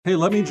Hey,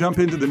 let me jump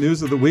into the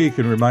news of the week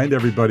and remind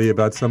everybody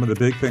about some of the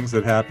big things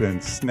that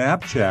happened.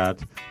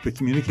 Snapchat, the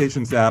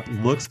communications app,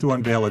 looks to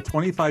unveil a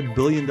 $25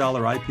 billion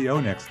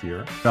IPO next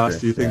year. Josh,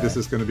 do you think this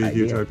is going to be a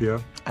huge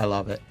IPO? I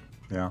love it.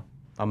 Yeah.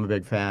 I'm a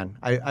big fan.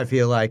 I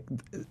feel like,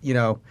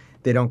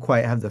 they don't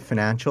quite have the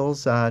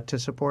financials to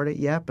support it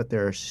yet, but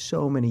there are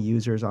so many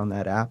users on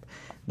that app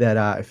that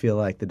I feel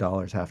like the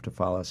dollars have to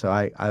follow. So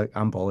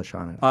I'm bullish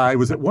on it. I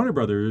was at Warner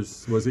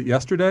Brothers, was it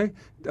yesterday?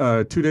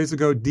 2 days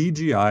ago,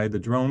 DJI, the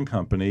drone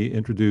company,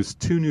 introduced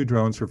 2 new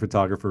drones for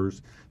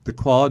photographers. The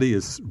quality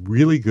is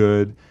really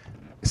good.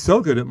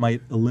 So good it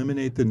might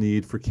eliminate the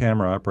need for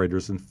camera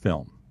operators in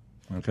film.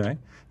 Okay?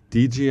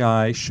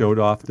 DJI showed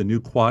off the new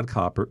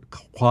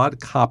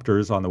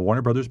quadcopters on the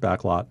Warner Brothers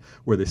backlot,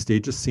 where they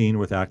stage a scene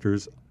with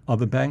actors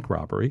of a bank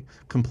robbery,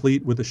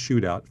 complete with a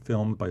shootout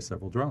filmed by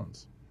several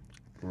drones.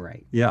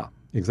 Right. Yeah,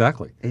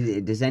 exactly.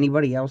 Does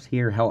anybody else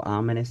hear how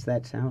ominous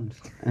that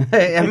sounds?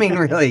 I mean,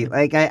 really,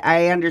 like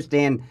I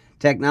understand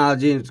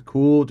technology and it's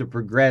cool to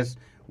progress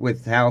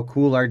with how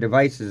cool our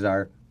devices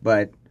are,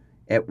 but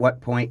at what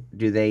point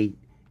do they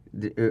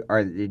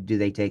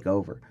take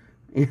over?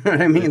 You know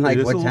what I mean? Like,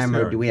 what time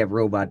do we have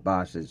robot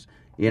bosses?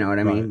 You know what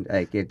I mean?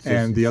 Like, it's just,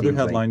 and the other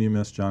headline you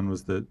missed, John,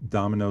 was that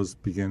Domino's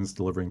begins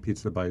delivering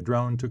pizza by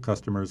drone to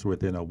customers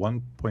within a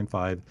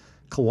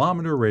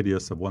 1.5-kilometer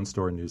radius of one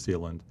store in New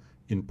Zealand,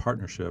 in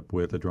partnership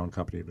with a drone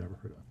company you've never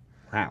heard of.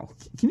 Wow.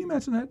 Can you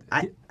imagine that?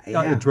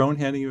 Yeah. A drone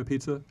handing you a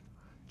pizza?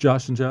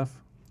 Josh and Jeff?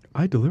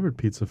 I delivered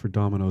pizza for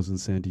Domino's in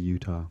Sandy,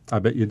 Utah. I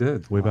bet you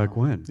did. Way back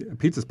when. Yeah,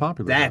 pizza's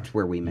popular. That's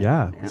where we met.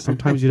 Yeah.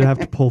 Sometimes you'd have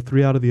to pull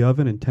 3 out of the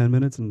oven in 10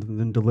 minutes and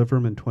then deliver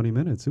them in 20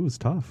 minutes. It was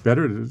tough.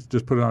 Better to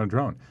just put it on a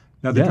drone.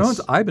 Now, the drones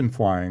I've been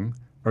flying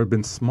have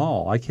been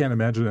small. I can't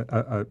imagine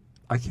a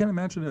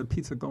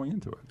pizza going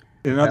into it.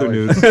 In other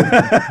news,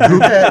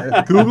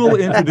 Google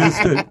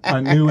introduced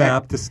a new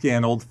app to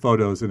scan old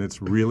photos, and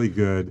it's really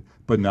good,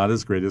 but not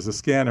as great as a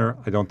scanner.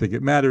 I don't think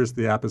it matters.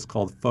 The app is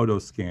called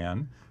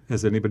PhotoScan.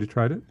 Has anybody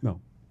tried it?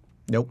 No.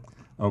 Nope.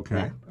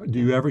 Okay. Do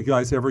you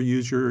guys ever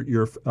use your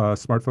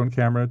smartphone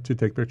camera to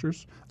take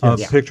pictures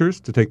Yes. of pictures?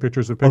 To take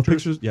pictures of pictures? Oh,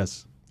 pictures?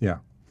 Yes. Yeah.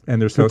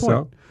 And they're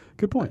so-so?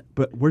 Good point.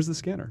 But where's the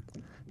scanner?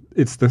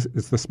 It's the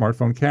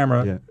smartphone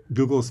camera. Yeah.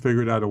 Google's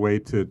figured out a way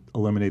to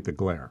eliminate the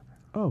glare.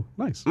 Oh,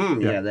 nice.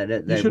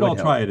 That You should all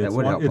try it. It's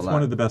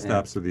one of the best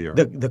apps of the year.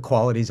 The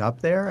quality's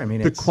up there? I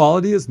mean, The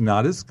quality is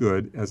not as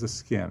good as a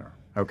scanner.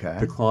 Okay.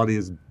 The quality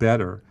is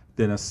better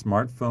than a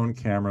smartphone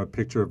camera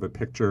picture of a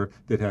picture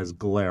that has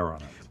glare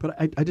on it. But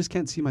I just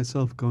can't see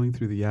myself going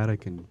through the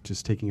attic and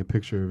just taking a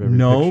picture of every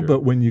No, picture.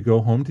 but when you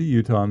go home to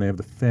Utah and they have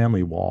the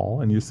family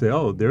wall and you say,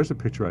 oh, there's a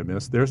picture I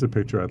missed, there's a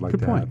picture I'd like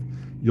Good to point. have,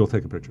 you'll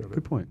take a picture of it.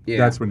 Good point. Yeah.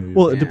 That's when you use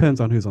Well, it. it depends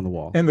on who's on the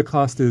wall. And the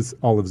cost is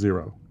all of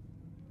zero.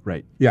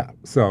 Right. Yeah,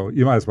 so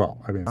you might as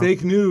well. I mean,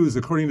 fake news.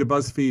 According to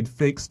BuzzFeed,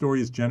 fake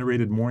stories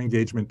generated more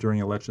engagement during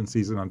election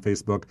season on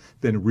Facebook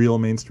than real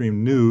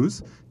mainstream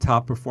news.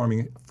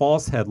 Top-performing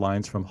false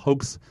headlines from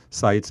hoax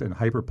sites and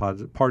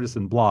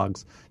hyper-partisan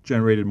blogs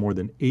generated more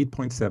than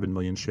 8.7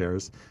 million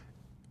shares,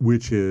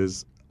 which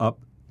is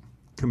up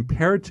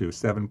compared to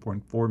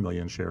 7.4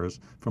 million shares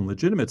from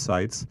legitimate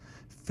sites.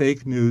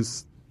 Fake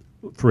news,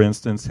 for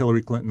instance,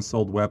 Hillary Clinton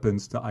sold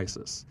weapons to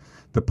ISIS.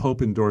 The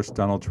Pope endorsed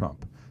Donald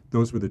Trump.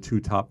 Those were the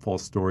 2 top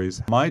false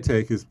stories. My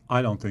take is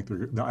I don't think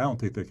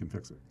they can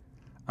fix it.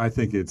 I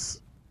think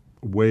it's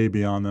way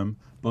beyond them,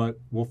 but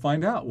we'll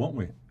find out, won't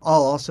we?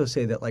 I'll also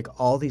say that like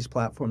all these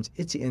platforms,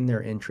 it's in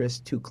their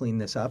interest to clean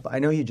this up. I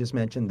know you just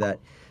mentioned that,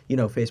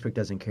 Facebook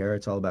doesn't care.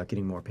 It's all about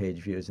getting more page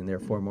views and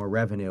therefore more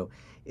revenue.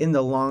 In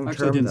the long Actually,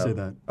 term, I didn't though, say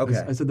that.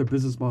 Okay. I said their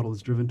business model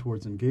is driven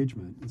towards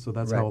engagement, and so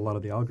that's Right. how a lot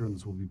of the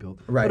algorithms will be built.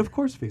 Right. But of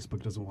course,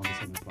 Facebook doesn't want this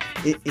on their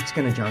platform. It's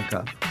going to junk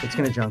up. It's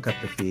going to junk up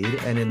the feed.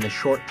 And in the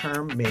short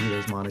term, maybe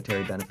there's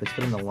monetary benefits.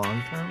 But in the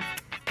long term,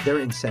 they're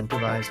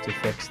incentivized to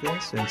fix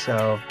this. And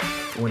so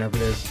whenever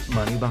there's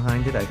money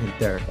behind it, I think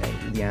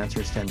the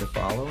answers tend to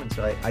follow. And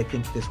so I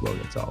think this will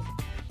get solved.